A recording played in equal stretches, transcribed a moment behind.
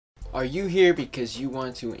Are you here because you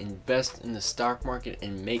want to invest in the stock market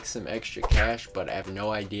and make some extra cash but have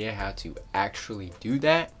no idea how to actually do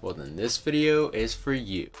that? Well, then this video is for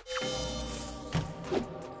you.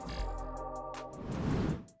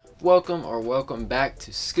 Welcome back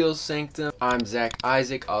to Sanctum. I'm Zach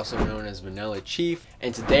Isaac, also known as Vanilla Chief,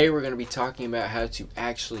 and today we're going to be talking about how to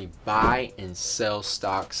actually buy and sell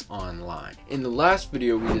stocks online. In the last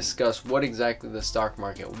video, we discussed what exactly the stock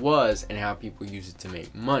market was and how people use it to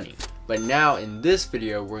make money. But now in this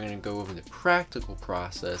video, we're going to go over the practical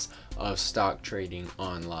process of stock trading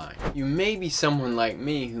online. You may be someone like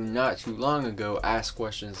me who not too long ago asked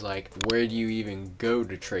questions like, where do you even go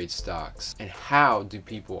to trade stocks? And how do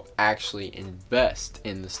people actually invest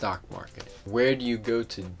in the stock market? Where do you go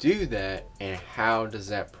to do that? And how does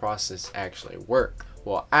that process actually work?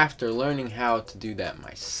 Well, after learning how to do that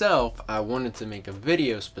myself, I wanted to make a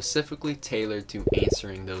video specifically tailored to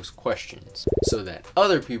answering those questions so that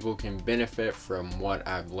other people can benefit from what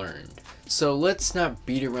I've learned. So let's not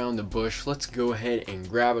beat around the bush. Let's go ahead and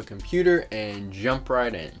grab a computer and jump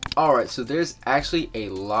right in. Alright, so there's actually a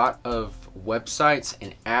lot of websites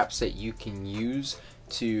and apps that you can use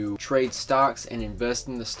to trade stocks and invest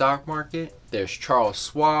in the stock market. There's Charles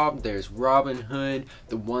Schwab, there's Robinhood.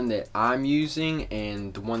 The one that I'm using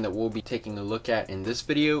and the one that we'll be taking a look at in this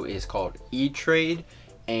video is called Etrade.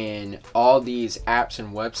 And all these apps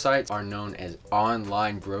and websites are known as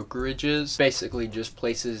online brokerages, basically just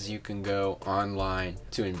places you can go online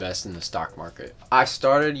to invest in the stock market. I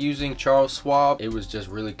started using Charles Schwab. It was just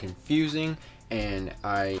really confusing and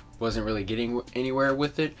I wasn't really getting anywhere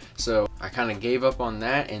with it, so I kind of gave up on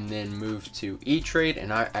that and then moved to Etrade,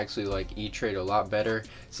 and I actually like Etrade a lot better.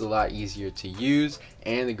 It's a lot easier to use,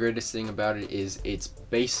 and the greatest thing about it is it's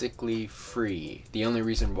basically free. The only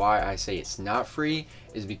reason why I say it's not free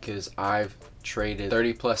is because I've traded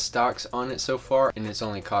 30 plus stocks on it so far and it's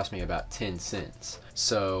only cost me about 10 cents.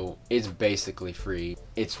 So it's basically free.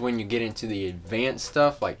 It's when you get into the advanced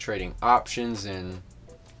stuff like trading options and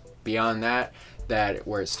beyond that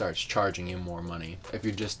where it starts charging you more money. If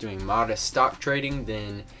you're just doing modest stock trading,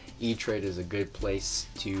 then Etrade is a good place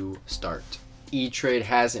to start. Etrade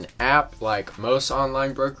has an app like most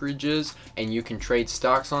online brokerages, and you can trade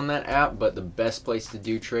stocks on that app, but the best place to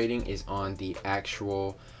do trading is on the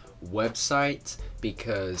actual website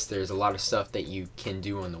because there's a lot of stuff that you can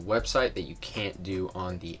do on the website that you can't do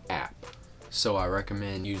on the app. So I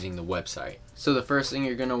recommend using the website. So the first thing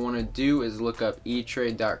you're going to want to do is look up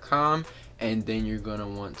etrade.com, and then you're going to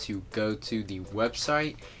want to go to the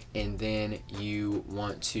website, and then you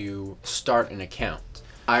want to start an account.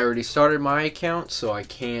 I already started my account, so I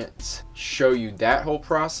can't show you that whole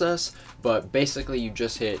process, but basically you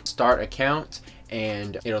just hit start account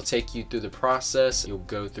and it'll take you through the process. You'll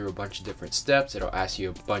go through a bunch of different steps. It'll ask you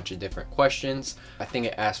a bunch of different questions. I think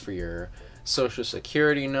it asks for your social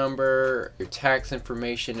security number, your tax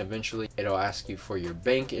information. Eventually it'll ask you for your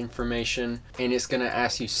bank information, and it's going to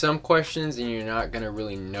ask you some questions and you're not going to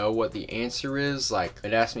really know what the answer is. Like,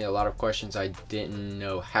 it asked me a lot of questions. I didn't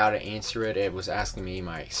know how to answer it. It was asking me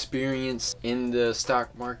my experience in the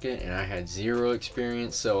stock market, and I had zero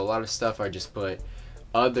experience, so a lot of stuff I just put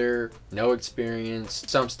other, no experience.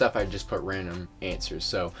 Some stuff I just put random answers.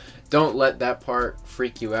 So don't let that part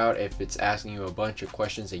freak you out. If it's asking you a bunch of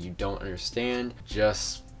questions that you don't understand,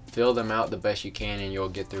 just fill them out the best you can and you'll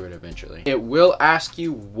get through it eventually. It will ask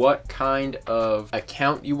you what kind of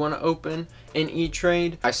account you want to open in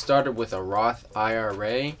Etrade. I started with a Roth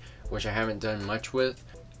IRA, which I haven't done much with.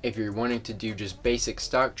 If you're wanting to do just basic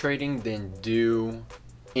stock trading, then do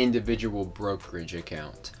individual brokerage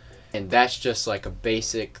account. And that's just like a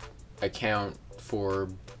basic account for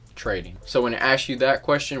trading. So when it asks you that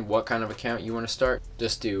question, what kind of account you want to start,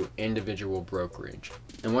 just do individual brokerage.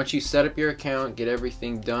 And once you set up your account, get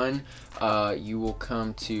everything done, you will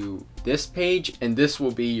come to this page, and this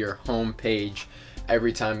will be your home page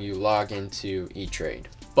every time you log into Etrade.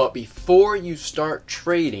 But before you start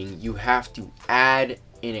trading, you have to add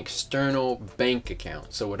an external bank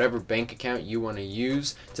account. So whatever bank account you want to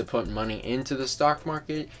use to put money into the stock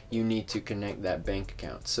market, you need to connect that bank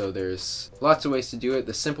account. So there's lots of ways to do it.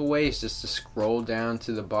 The simple way is just to scroll down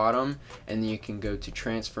to the bottom, and then you can go to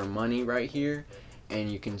transfer money right here,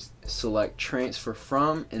 and you can select transfer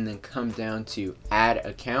from, and then come down to add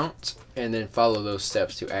account, and then follow those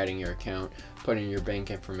steps to adding your account, putting your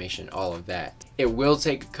bank information, all of that. It will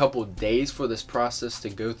take a couple days for this process to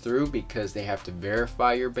go through because they have to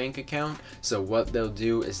verify your bank account. So what they'll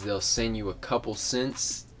do is they'll send you a couple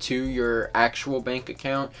cents to your actual bank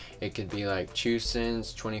account. It could be like 2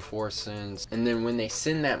 cents, 24 cents. And then when they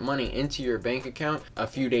send that money into your bank account, a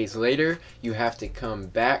few days later, you have to come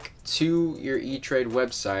back to your Etrade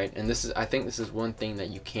website. And I think this is one thing that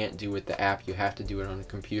you can't do with the app. You have to do it on the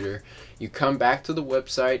computer. You come back to the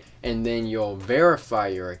website and then you'll verify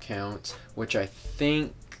your account, which I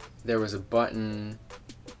think there was a button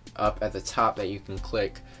up at the top that you can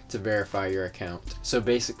click to verify your account. So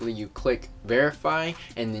basically you click verify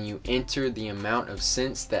and then you enter the amount of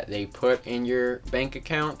cents that they put in your bank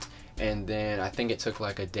account, and then I think it took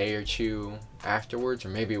like a day or two afterwards, or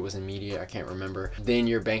maybe it was immediate, I can't remember. Then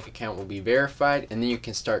your bank account will be verified and then you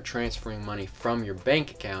can start transferring money from your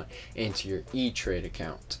bank account into your Etrade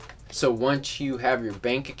account. So once you have your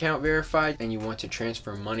bank account verified and you want to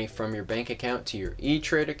transfer money from your bank account to your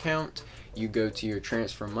Etrade account, you go to your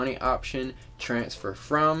transfer money option, transfer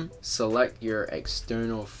from, select your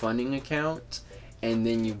external funding account, and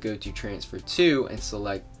then you go to transfer to and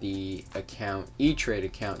select the account, Etrade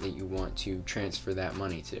account, that you want to transfer that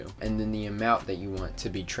money to, and then the amount that you want to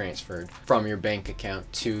be transferred from your bank account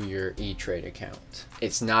to your Etrade account.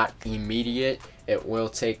 It's not immediate. It will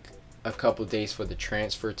take a couple days for the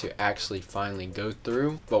transfer to actually finally go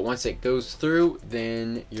through, but once it goes through,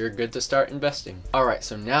 then you're good to start investing. Alright,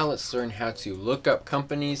 so now let's learn how to look up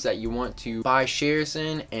companies that you want to buy shares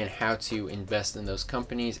in and how to invest in those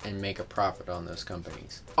companies and make a profit on those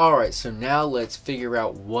companies. Alright, so now let's figure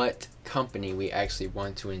out what company we actually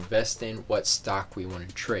want to invest in, what stock we want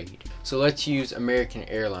to trade. So let's use American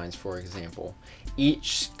Airlines for example.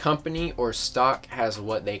 Each company or stock has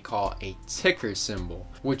what they call a ticker symbol,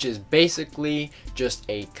 which is basically just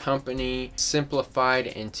a company simplified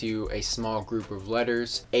into a small group of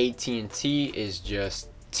letters. AT&T is just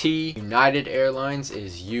T, United Airlines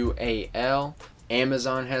is UAL,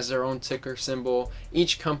 Amazon has their own ticker symbol.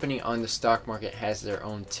 Each company on the stock market has their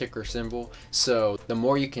own ticker symbol. So the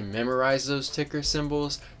more you can memorize those ticker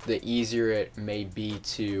symbols, the easier it may be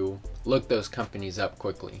to look those companies up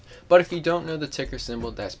quickly. But if you don't know the ticker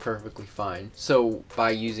symbol, that's perfectly fine. So by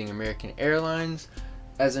using American Airlines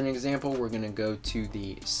as an example, we're going to go to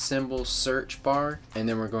the symbol search bar and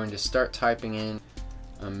then we're going to start typing in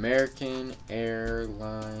American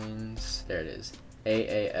Airlines. There it is.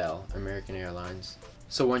 AAL, American Airlines.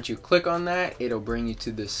 So once you click on that, it'll bring you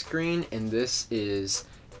to this screen, and this is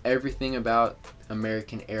everything about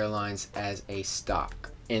American Airlines as a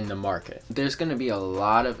stock in the market. There's going to be a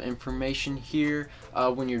lot of information here.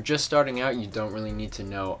 When you're just starting out, you don't really need to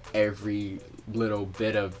know every little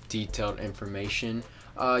bit of detailed information.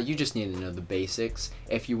 You just need to know the basics.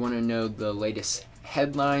 If you want to know the latest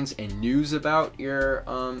headlines and news about your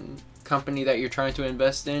company that you're trying to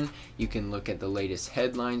invest in, you can look at the latest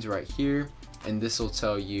headlines right here, and this will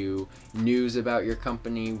tell you news about your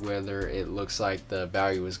company, whether it looks like the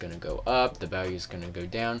value is going to go up, the value is going to go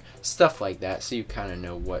down, stuff like that, so you kind of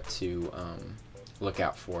know what to look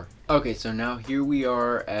out for. Okay, so now here we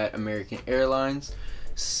are at American Airlines.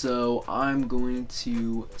 So I'm going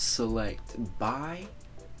to select buy.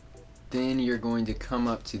 Then you're going to come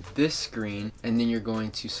up to this screen and then you're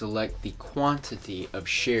going to select the quantity of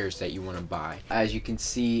shares that you want to buy. As you can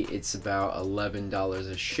see, it's about $11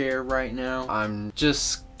 a share right now. I'm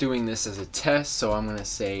just doing this as a test, so I'm going to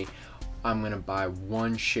say I'm going to buy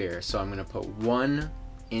 1 share. So I'm going to put 1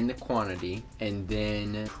 in the quantity, and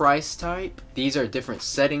then price type. These are different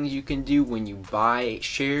settings you can do when you buy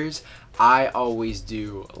shares. I always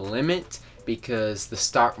do limit, because the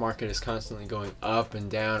stock market is constantly going up and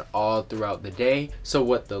down all throughout the day. So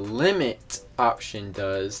what the limit option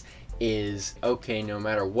does is, okay, no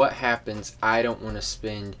matter what happens, I don't want to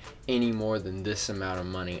spend any more than this amount of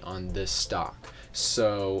money on this stock.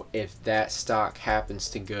 So if that stock happens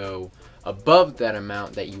to go above that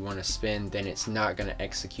amount that you want to spend, then it's not going to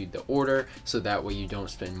execute the order, so that way you don't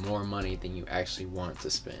spend more money than you actually want to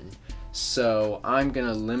spend. So I'm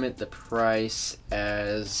gonna limit the price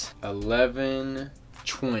as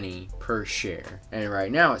 $11.20 per share, and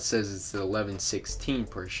right now it says it's $11.16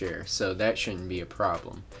 per share, so that shouldn't be a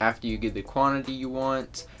problem. After you get the quantity you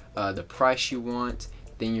want, the price you want,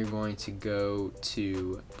 then you're going to go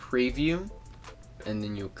to preview, and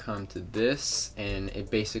then you'll come to this, and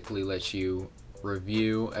it basically lets you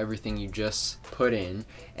review everything you just put in.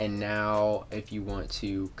 And now if you want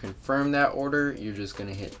to confirm that order, you're just going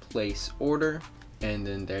to hit place order, and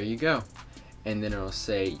then there you go. And then it'll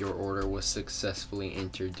say your order was successfully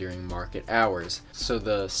entered during market hours. So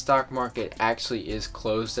the stock market actually is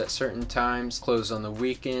closed at certain times, closed on the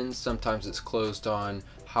weekends, sometimes it's closed on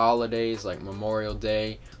holidays like Memorial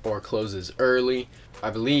Day or closes early. I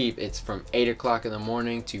believe it's from 8 o'clock in the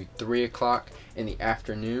morning to 3 o'clock in the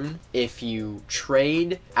afternoon. If you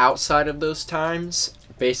trade outside of those times,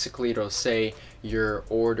 basically it'll say your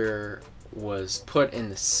order was put in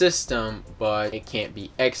the system, but it can't be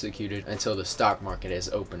executed until the stock market is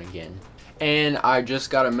open again. And I just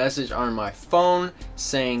got a message on my phone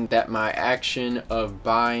saying that my action of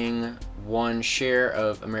buying one share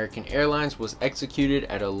of American Airlines was executed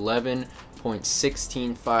at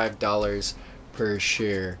 $11.165 per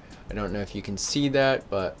share. I don't know if you can see that,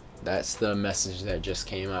 but that's the message that just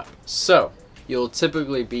came up. So you'll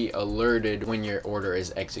typically be alerted when your order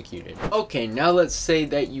is executed. Okay, now let's say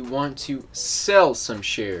that you want to sell some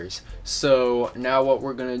shares. So now what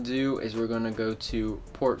we're gonna do is we're gonna go to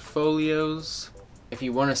portfolios. If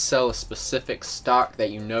you want to sell a specific stock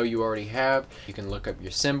that you know you already have, you can look up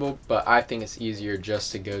your symbol, but I think it's easier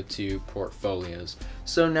just to go to portfolios.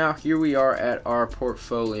 So now here we are at our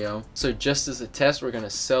portfolio. So just as a test, we're going to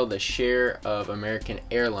sell the share of American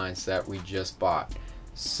Airlines that we just bought.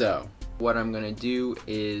 So what I'm going to do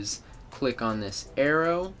is click on this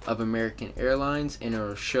arrow of American Airlines and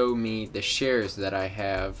it'll show me the shares that I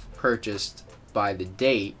have purchased by the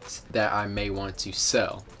date that I may want to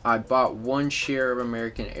sell. I bought one share of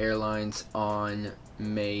American Airlines on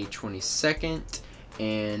May 22nd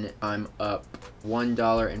and I'm up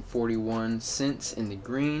 $1.41 in the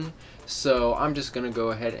green. So I'm just gonna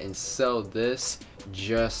go ahead and sell this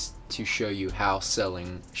just to show you how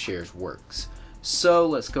selling shares works. So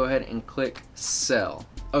let's go ahead and click sell.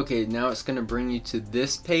 Okay, now it's gonna bring you to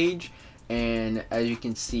this page, and as you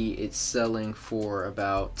can see, it's selling for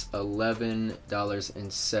about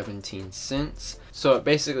 $11.17. So it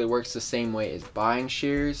basically works the same way as buying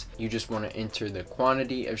shares. You just want to enter the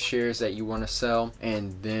quantity of shares that you want to sell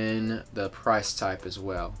and then the price type as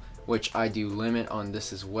well, which I do limit on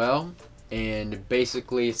this as well. And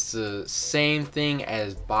basically it's the same thing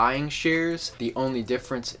as buying shares. The only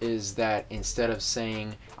difference is that instead of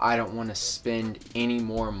saying I don't want to spend any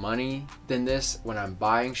more money than this when I'm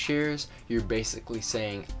buying shares, you're basically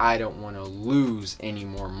saying I don't want to lose any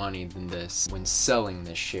more money than this when selling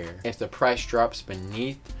this share. If the price drops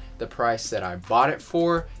beneath the price that I bought it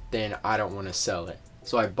for, then I don't want to sell it.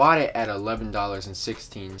 So I bought it at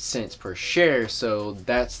 $11.16 per share, so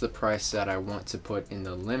that's the price that I want to put in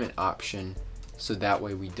the limit option, so that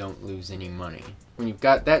way we don't lose any money. When you've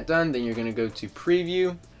got that done, then you're going to go to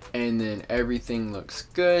preview, and then everything looks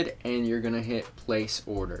good, and you're going to hit place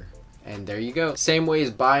order. And there you go. Same way as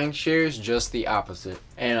buying shares, just the opposite.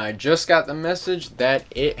 And I just got the message that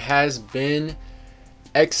it has been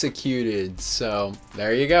executed. So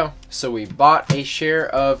there you go. So we bought a share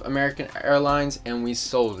of American Airlines and we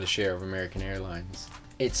sold a share of American Airlines.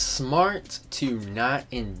 It's smart to not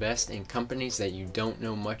invest in companies that you don't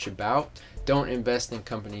know much about. Don't invest in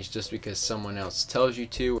companies just because someone else tells you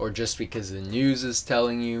to, or just because the news is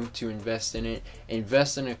telling you to invest in it.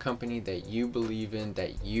 Invest in a company that you believe in,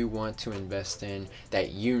 that you want to invest in,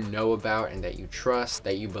 that you know about and that you trust,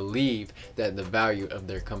 that you believe that the value of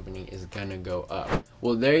their company is gonna go up.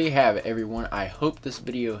 Well, there you have it, everyone. I hope this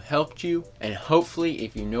video helped you, and hopefully,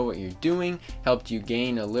 if you know what you're doing, helped you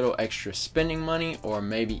gain a little extra spending money, or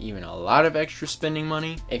maybe even a lot of extra spending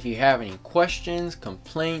money. If you have any questions,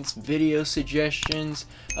 complaints, video suggestions,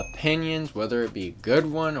 opinions, whether it be a good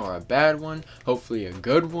one or a bad one, hopefully a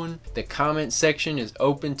good one, the comment section is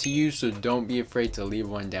open to you, so don't be afraid to leave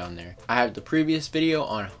one down there. I have the previous video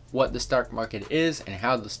on what the stock market is and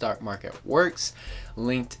how the stock market works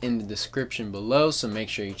linked in the description below, so make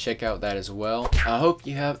sure you check out that as well. I hope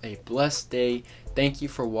you have a blessed day. Thank you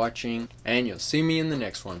for watching, and you'll see me in the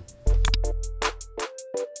next one.